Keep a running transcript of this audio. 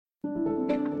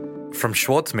From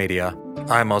Schwartz Media,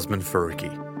 I'm Osman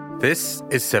Faruqi. This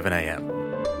is 7am.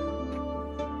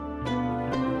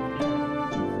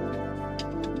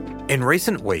 In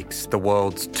recent weeks, the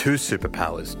world's two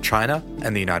superpowers, China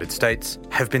and the United States,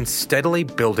 have been steadily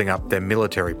building up their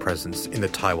military presence in the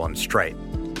Taiwan Strait,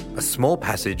 a small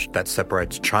passage that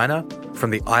separates China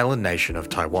from the island nation of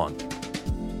Taiwan.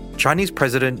 Chinese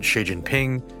President Xi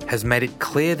Jinping has made it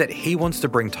clear that he wants to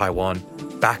bring Taiwan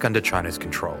back under China's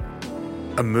control,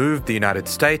 a move the United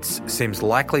States seems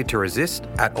likely to resist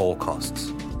at all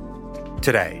costs.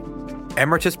 Today,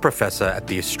 Emeritus Professor at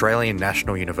the Australian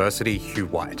National University, Hugh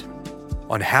White,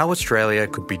 on how Australia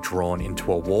could be drawn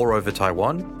into a war over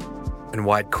Taiwan and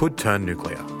why it could turn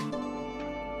nuclear.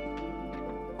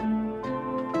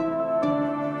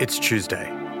 It's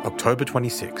Tuesday, October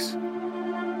 26.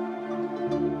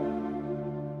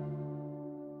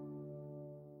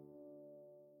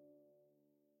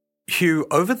 Hugh,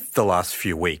 over the last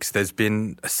few weeks, there's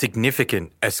been a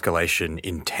significant escalation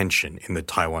in tension in the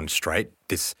Taiwan Strait,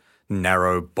 this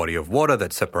narrow body of water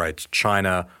that separates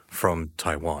China from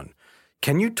Taiwan.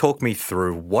 Can you talk me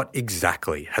through what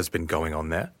exactly has been going on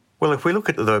there? Well, if we look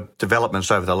at the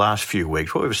developments over the last few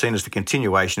weeks, what we've seen is the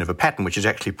continuation of a pattern which is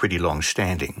actually pretty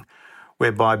long-standing,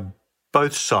 whereby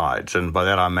both sides, and by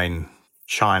that I mean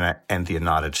China and the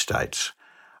United States,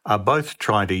 are both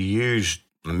trying to use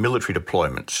military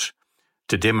deployments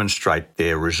to demonstrate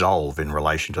their resolve in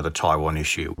relation to the Taiwan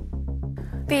issue.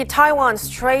 The Taiwan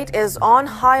Strait is on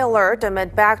high alert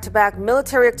amid back-to-back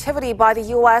military activity by the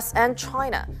U.S. and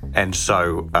China. And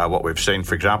so what we've seen,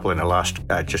 for example, in the last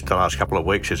couple of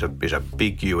weeks is a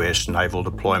big U.S. naval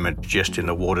deployment just in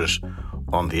the waters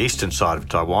on the eastern side of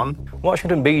Taiwan.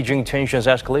 Washington-Beijing tensions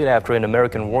escalate after an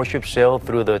American warship sailed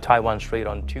through the Taiwan Strait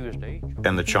on Tuesday.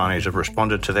 And the Chinese have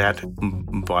responded to that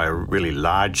by a really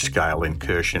large-scale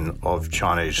incursion of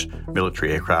Chinese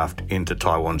military aircraft into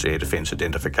Taiwan's air defense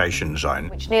identification zone.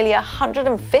 Which nearly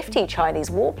 150 Chinese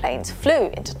warplanes flew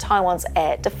into Taiwan's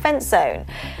air defense zone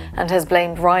and has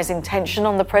blamed rising tension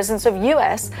on the presence of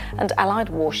US and allied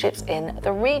warships in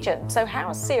the region. So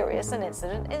how serious an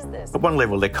incident is this? At one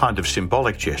level, they're kind of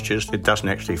symbolic gestures. It doesn't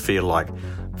actually feel like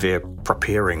they're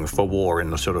preparing for war in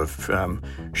the sort of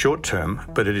short term,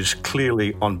 but it is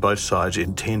clearly on both sides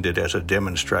intended as a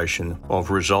demonstration of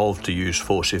resolve to use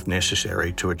force if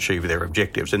necessary to achieve their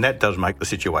objectives. And that does make the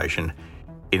situation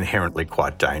inherently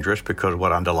quite dangerous, because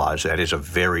what underlies that is a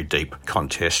very deep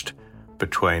contest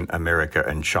between America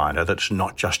and China that's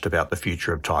not just about the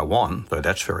future of Taiwan, though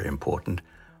that's very important,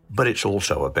 but it's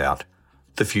also about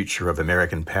the future of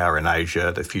American power in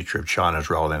Asia, the future of China's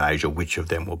role in Asia, which of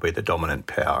them will be the dominant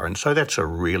power. And so that's a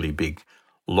really big,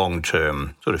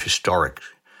 long-term, sort of historic,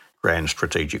 grand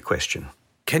strategic question.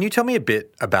 Can you tell me a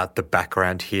bit about the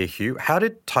background here, Hugh? How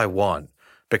did Taiwan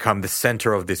become the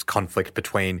centre of this conflict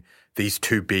between these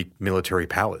two big military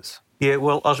powers? Yeah,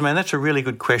 well, Osman, that's a really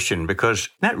good question, because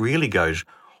that really goes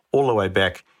all the way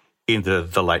back into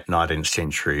the late 19th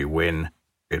century, when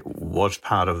it was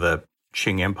part of the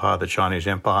Qing Empire, the Chinese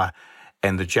Empire,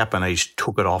 and the Japanese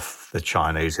took it off the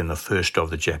Chinese in the first of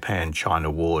the Japan-China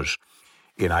Wars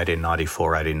in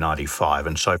 1894, 1895.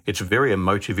 And so it's a very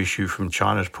emotive issue from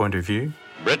China's point of view.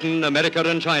 Britain, America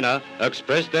and China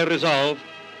expressed their resolve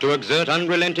to exert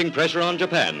unrelenting pressure on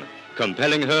Japan,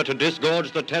 compelling her to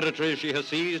disgorge the territory she has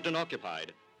seized and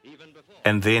occupied.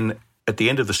 And then at the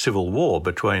end of the Civil War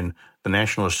between the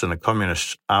nationalists and the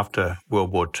communists after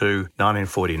World War II,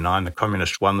 1949, the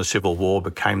communists won the Civil War,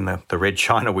 became the Red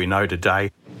China we know today.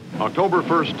 October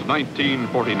 1st,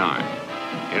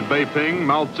 1949. In Beiping,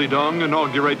 Mao Zedong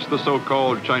inaugurates the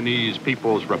so-called Chinese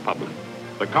People's Republic.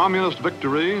 The communist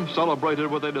victory celebrated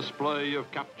with a display of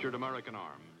captured American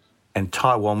arms. And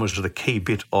Taiwan was the key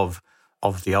bit of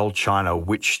the old China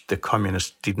which the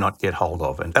communists did not get hold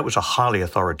of. And that was a highly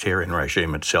authoritarian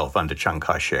regime itself under Chiang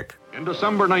Kai-shek. In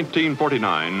December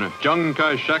 1949, Chiang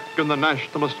Kai-shek and the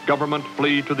nationalist government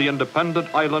flee to the independent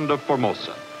island of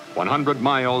Formosa, 100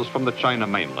 miles from the China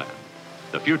mainland.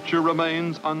 The future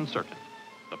remains uncertain.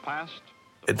 The past...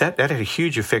 That had a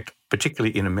huge effect,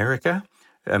 particularly in America.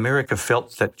 America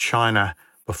felt that China,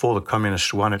 before the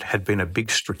communists won it, had been a big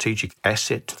strategic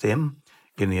asset to them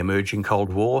in the emerging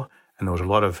Cold War. And there was a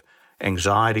lot of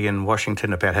anxiety in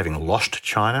Washington about having lost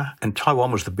China. And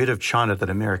Taiwan was the bit of China that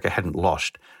America hadn't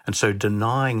lost. And so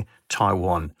denying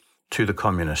Taiwan to the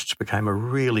communists became a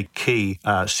really key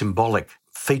symbolic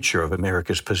feature of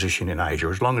America's position in Asia.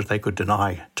 As long as they could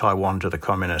deny Taiwan to the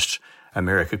communists,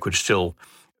 America could still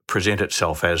present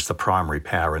itself as the primary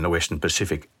power in the Western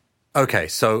Pacific. Okay,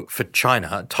 so for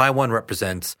China, Taiwan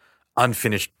represents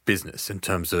unfinished business in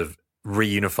terms of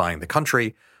reunifying the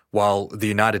country while the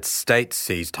United States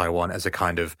sees Taiwan as a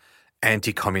kind of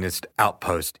anti-communist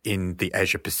outpost in the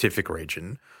Asia-Pacific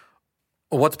region.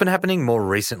 What's been happening more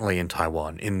recently in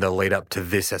Taiwan in the lead up to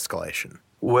this escalation?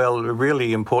 Well,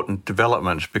 really important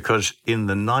developments, because in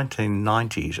the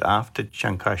 1990s, after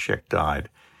Chiang Kai-shek died,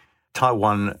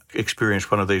 Taiwan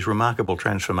experienced one of these remarkable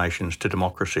transformations to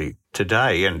democracy.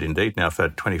 Today, and indeed now for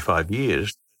 25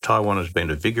 years, Taiwan has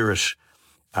been a vigorous,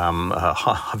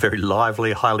 very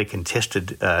lively, highly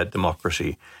contested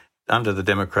democracy. Under the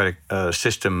democratic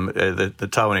system, the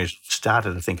Taiwanese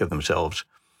started to think of themselves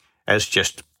as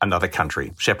just another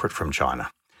country, separate from China.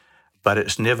 But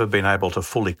it's never been able to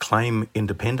fully claim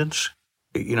independence.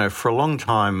 You know, for a long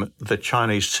time, the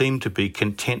Chinese seemed to be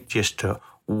content just to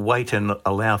wait and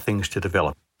allow things to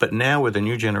develop. But now with a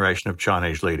new generation of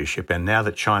Chinese leadership, and now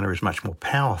that China is much more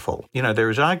powerful, you know,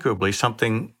 there is arguably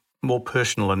something more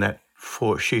personal in that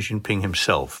for Xi Jinping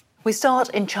himself. We start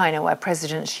in China, where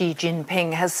President Xi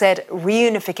Jinping has said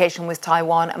reunification with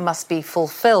Taiwan must be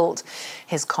fulfilled.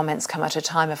 His comments come at a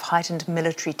time of heightened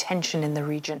military tension in the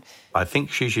region. I think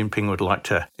Xi Jinping would like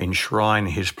to enshrine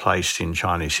his place in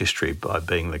Chinese history by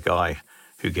being the guy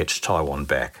who gets Taiwan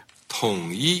back.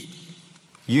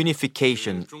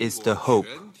 Unification is the hope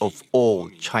of all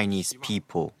Chinese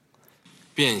people.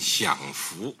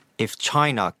 If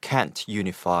China can't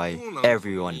unify,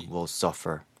 everyone will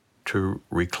suffer. To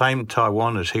reclaim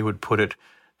Taiwan, as he would put it,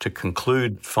 to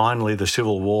conclude finally the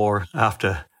civil war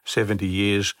after 70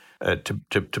 years,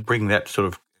 to bring that sort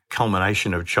of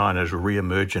culmination of China's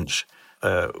re-emergence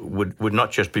would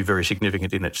not just be very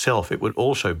significant in itself, it would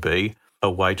also be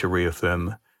a way to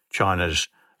reaffirm China's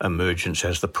emergence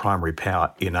as the primary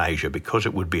power in Asia, because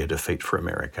it would be a defeat for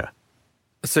America.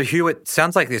 So, Hugh, it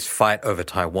sounds like this fight over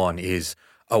Taiwan is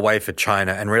a way for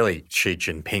China and really Xi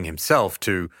Jinping himself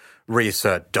to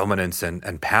reassert dominance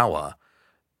and power.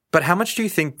 But how much do you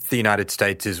think the United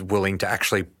States is willing to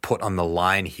actually put on the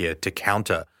line here to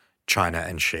counter China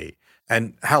and Xi?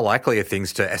 And how likely are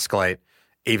things to escalate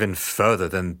even further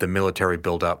than the military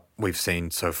build-up we've seen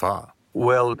so far?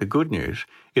 Well, the good news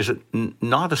is that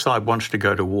neither side wants to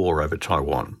go to war over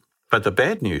Taiwan. But the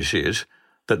bad news is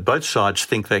that both sides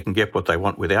think they can get what they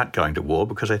want without going to war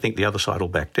because they think the other side will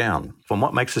back down. And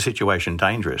what makes the situation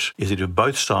dangerous is that if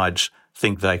both sides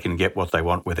think they can get what they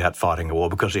want without fighting a war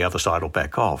because the other side will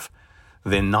back off,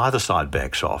 then neither side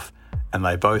backs off, and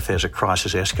they both, as a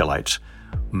crisis escalates,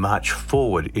 march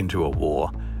forward into a war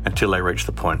until they reach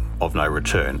the point of no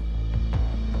return.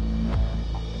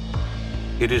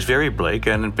 It is very bleak,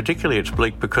 and particularly it's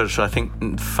bleak because I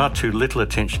think far too little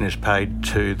attention is paid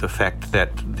to the fact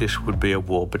that this would be a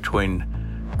war between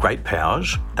great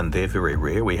powers, and they're very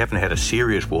rare. We haven't had a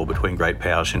serious war between great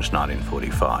powers since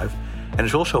 1945, and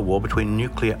it's also a war between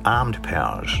nuclear-armed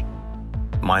powers.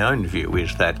 My own view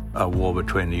is that a war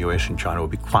between the US and China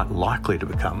would be quite likely to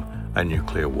become a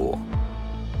nuclear war.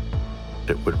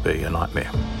 It would be a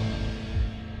nightmare.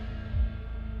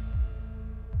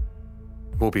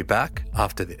 We'll be back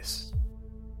after this.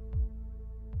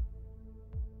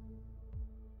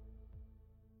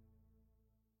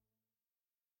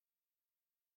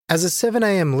 As a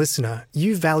 7am listener,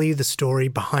 you value the story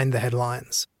behind the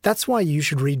headlines. That's why you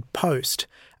should read Post,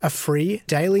 a free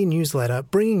daily newsletter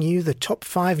bringing you the top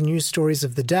 5 news stories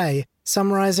of the day,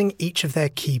 summarising each of their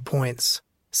key points.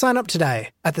 Sign up today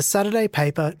at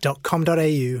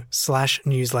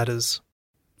thesaturdaypaper.com.au/newsletters.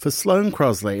 For Sloane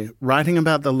Crosley, writing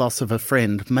about the loss of a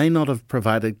friend may not have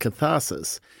provided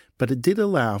catharsis, but it did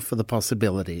allow for the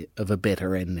possibility of a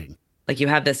better ending. Like, you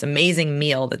have this amazing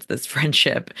meal that's this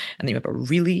friendship, and then you have a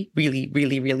really, really,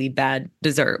 really, really bad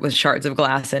dessert with shards of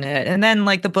glass in it. And then,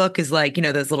 like, the book is like, you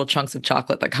know, those little chunks of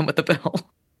chocolate that come with the bill.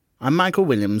 I'm Michael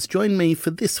Williams. Join me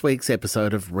for this week's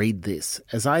episode of Read This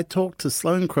as I talk to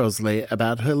Sloane Crosley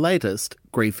about her latest,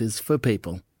 Grief is for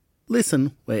People.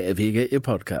 Listen wherever you get your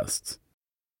podcasts.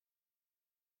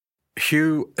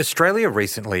 Hugh, Australia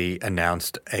recently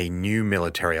announced a new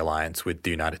military alliance with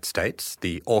the United States,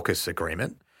 the AUKUS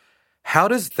agreement. How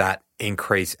does that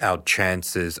increase our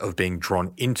chances of being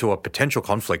drawn into a potential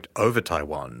conflict over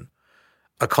Taiwan?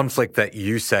 A conflict that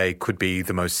you say could be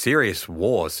the most serious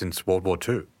war since World War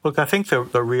II. Look, I think the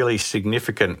really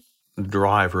significant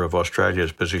driver of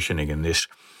Australia's positioning in this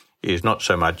is not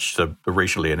so much the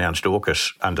recently announced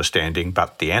AUKUS understanding,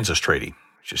 but the ANZUS Treaty,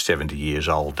 which is 70 years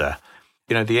old.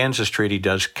 You know, the ANZUS Treaty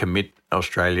does commit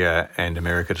Australia and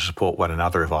America to support one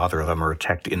another if either of them are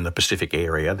attacked in the Pacific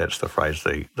area. That's the phrase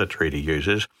the treaty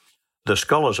uses. The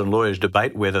scholars and lawyers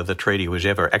debate whether the treaty was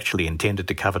ever actually intended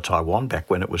to cover Taiwan back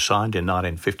when it was signed in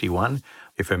 1951.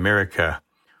 If America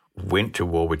went to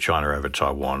war with China over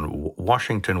Taiwan,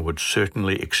 Washington would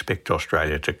certainly expect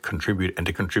Australia to contribute, and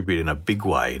to contribute in a big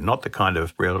way, not the kind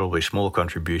of relatively small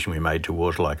contribution we made to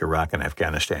wars like Iraq and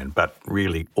Afghanistan, but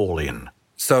really all in.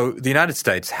 So the United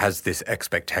States has this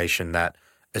expectation that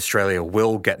Australia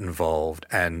will get involved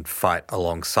and fight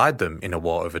alongside them in a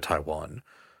war over Taiwan.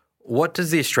 What does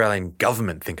the Australian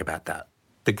government think about that?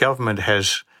 The government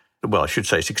has, well, I should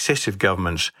say successive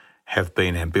governments have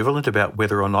been ambivalent about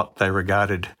whether or not they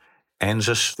regarded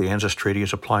ANZUS, the ANZUS Treaty,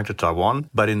 as applying to Taiwan.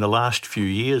 But in the last few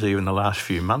years, even the last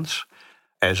few months,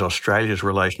 as Australia's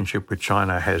relationship with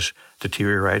China has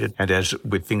deteriorated, and as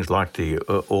with things like the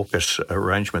AUKUS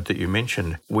arrangement that you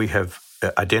mentioned, we have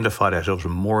identified ourselves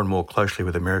more and more closely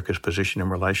with America's position in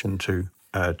relation to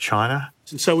China.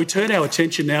 And so we turn our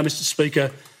attention now, Mr.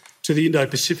 Speaker, to the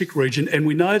Indo-Pacific region, and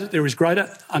we know that there is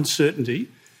greater uncertainty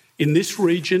in this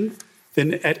region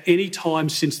than at any time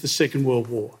since the Second World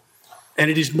War. And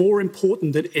it is more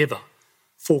important than ever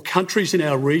for countries in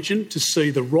our region to see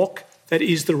the rock that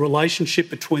is the relationship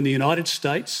between the United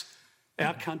States,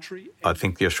 our country. I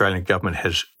think the Australian government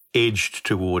has edged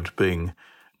towards being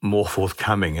more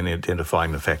forthcoming in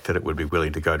identifying the fact that it would be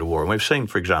willing to go to war. And we've seen,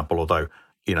 for example, although,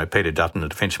 Peter Dutton, the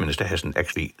Defence Minister, hasn't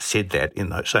actually said that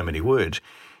in so many words,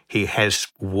 he has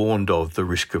warned of the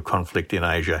risk of conflict in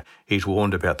Asia. He's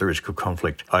warned about the risk of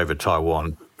conflict over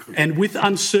Taiwan. And with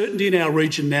uncertainty in our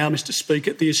region now, Mr.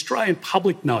 Speaker, the Australian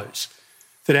public knows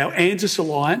that our ANZUS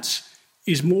alliance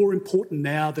is more important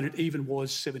now than it even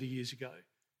was 70 years ago.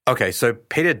 Okay, so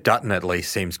Peter Dutton at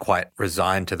least seems quite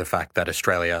resigned to the fact that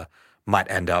Australia might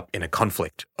end up in a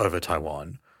conflict over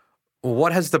Taiwan.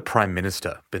 What has the Prime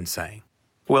Minister been saying?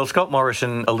 Well, Scott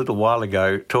Morrison a little while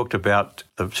ago talked about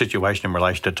the situation in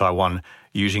relation to Taiwan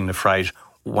using the phrase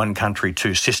one country,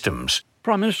 two systems.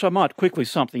 Prime Minister, I might quickly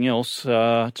something else.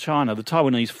 China, the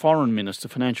Taiwanese Foreign Minister,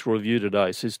 Financial Review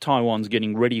today, says Taiwan's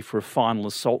getting ready for a final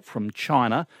assault from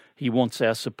China. He wants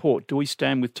our support. Do we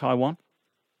stand with Taiwan?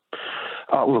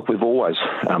 Look, we've always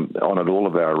honoured all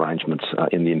of our arrangements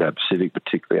in the Indo-Pacific,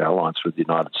 particularly our alliance with the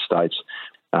United States.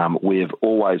 We have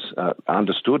always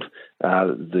understood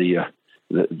the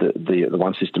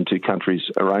one system, two countries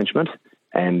arrangement,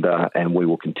 and we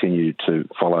will continue to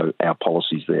follow our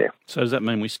policies there. So does that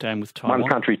mean we stand with Taiwan? One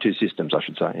country, two systems, I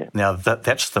should say, yeah. Now,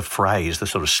 that's the phrase, the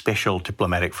sort of special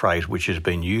diplomatic phrase which has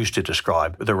been used to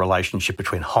describe the relationship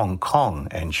between Hong Kong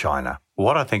and China.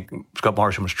 What I think Scott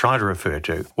Morrison was trying to refer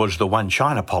to was the one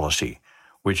China policy,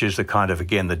 which is the kind of,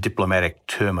 again, the diplomatic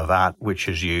term of art which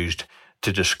is used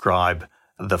to describe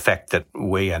the fact that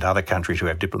we and other countries who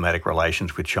have diplomatic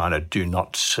relations with China do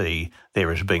not see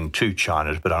there as being two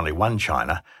Chinas, but only one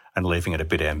China, and leaving it a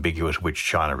bit ambiguous which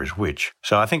China is which.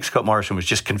 So I think Scott Morrison was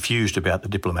just confused about the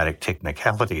diplomatic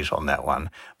technicalities on that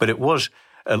one, but it was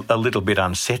a little bit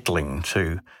unsettling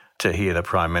to hear the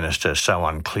Prime Minister so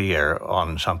unclear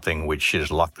on something which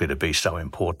is likely to be so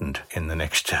important in the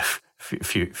next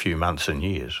few months and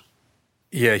years.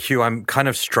 Yeah, Hugh, I'm kind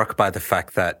of struck by the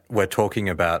fact that we're talking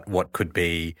about what could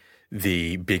be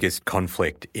the biggest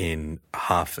conflict in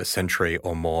half a century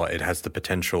or more. It has the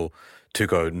potential to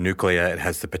go nuclear. It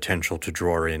has the potential to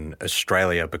draw in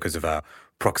Australia because of our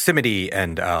proximity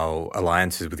and our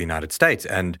alliances with the United States.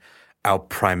 And our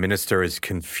Prime Minister is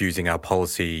confusing our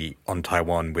policy on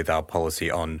Taiwan with our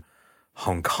policy on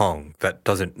Hong Kong. That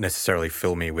doesn't necessarily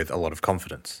fill me with a lot of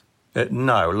confidence.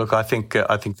 No, look, I think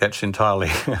that's entirely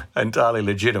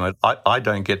legitimate. I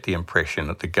don't get the impression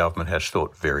that the government has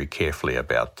thought very carefully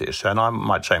about this. And I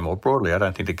might say more broadly, I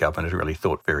don't think the government has really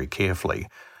thought very carefully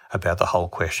about the whole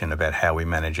question about how we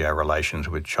manage our relations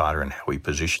with China and how we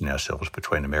position ourselves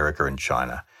between America and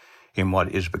China in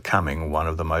what is becoming one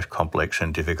of the most complex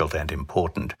and difficult and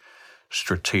important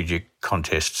strategic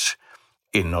contests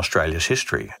in Australia's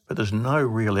history. But there's no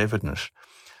real evidence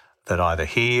that either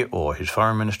he or his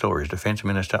foreign minister or his defence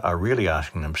minister are really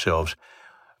asking themselves,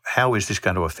 how is this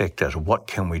going to affect us? What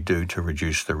can we do to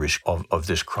reduce the risk of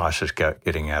this crisis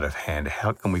getting out of hand?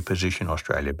 How can we position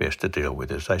Australia best to deal with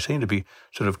this? They seem to be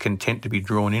sort of content to be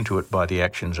drawn into it by the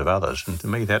actions of others. And to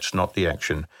me, that's not the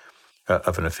action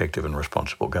of an effective and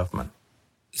responsible government.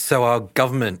 So our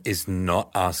government is not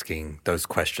asking those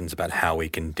questions about how we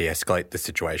can de-escalate the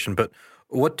situation. But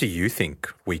what do you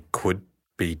think we could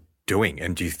be doing?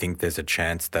 And do you think there's a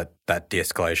chance that that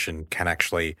de-escalation can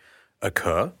actually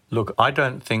occur? Look, I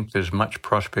don't think there's much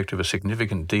prospect of a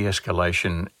significant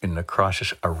de-escalation in the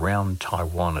crisis around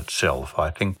Taiwan itself.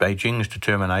 I think Beijing's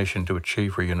determination to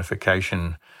achieve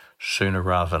reunification sooner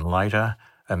rather than later,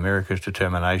 America's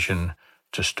determination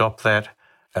to stop that,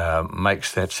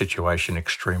 makes that situation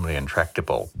extremely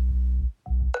intractable.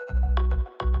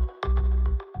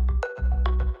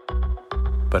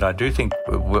 But I do think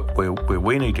where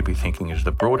we need to be thinking is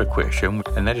the broader question,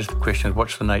 and that is the question of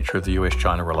what's the nature of the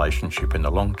US-China relationship in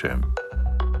the long term.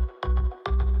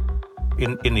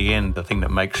 In the end, the thing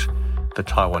that makes the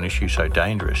Taiwan issue so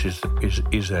dangerous is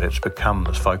that it's become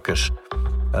the focus,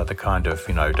 the kind of,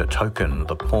 the token,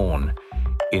 the pawn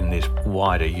in this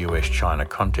wider US-China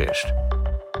contest.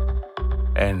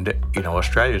 And,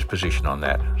 Australia's position on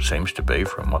that seems to be,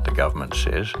 from what the government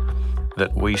says,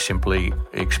 that we simply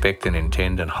expect and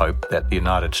intend and hope that the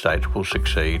United States will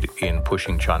succeed in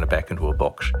pushing China back into a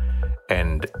box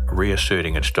and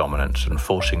reasserting its dominance and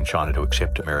forcing China to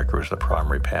accept America as the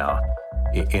primary power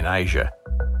in Asia.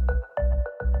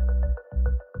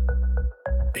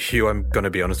 Hugh, I'm going to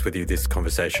be honest with you, this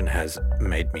conversation has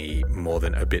made me more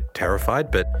than a bit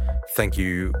terrified, but thank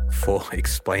you for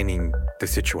explaining the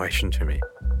situation to me.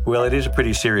 Well, it is a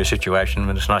pretty serious situation,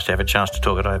 and it's nice to have a chance to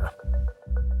talk it over.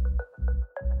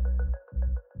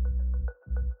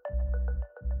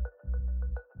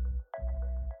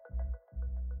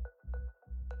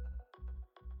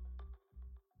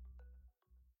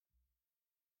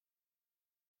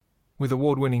 With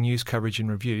award-winning news coverage and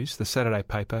reviews, The Saturday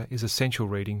Paper is essential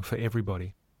reading for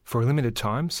everybody. For a limited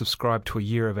time, subscribe to a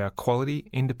year of our quality,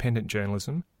 independent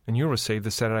journalism, and you'll receive The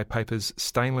Saturday Paper's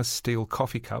stainless steel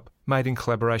coffee cup, made in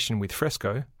collaboration with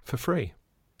Fresco, for free.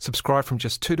 Subscribe from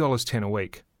just $2.10 a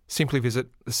week. Simply visit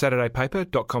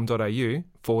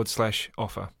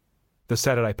thesaturdaypaper.com.au/offer. The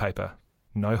Saturday Paper.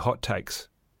 No hot takes.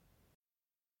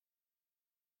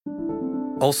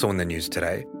 Also in the news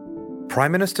today,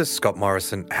 Prime Minister Scott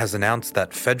Morrison has announced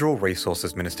that Federal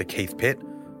Resources Minister Keith Pitt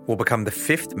will become the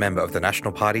 5th member of the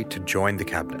National Party to join the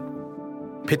cabinet.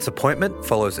 Pitt's appointment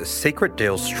follows a secret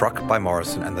deal struck by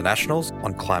Morrison and the Nationals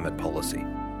on climate policy.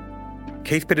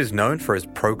 Keith Pitt is known for his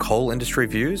pro-coal industry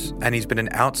views, and he's been an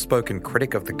outspoken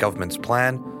critic of the government's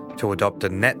plan to adopt a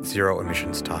net zero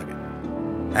emissions target.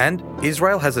 And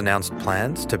Israel has announced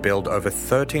plans to build over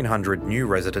 1,300 new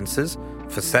residences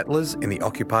for settlers in the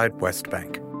occupied West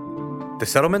Bank. The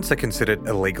settlements are considered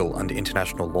illegal under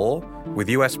international law, with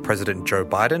US President Joe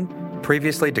Biden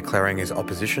previously declaring his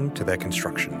opposition to their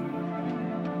construction.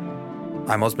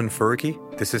 I'm Osman Faruqi.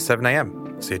 This is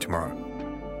 7am. See you tomorrow.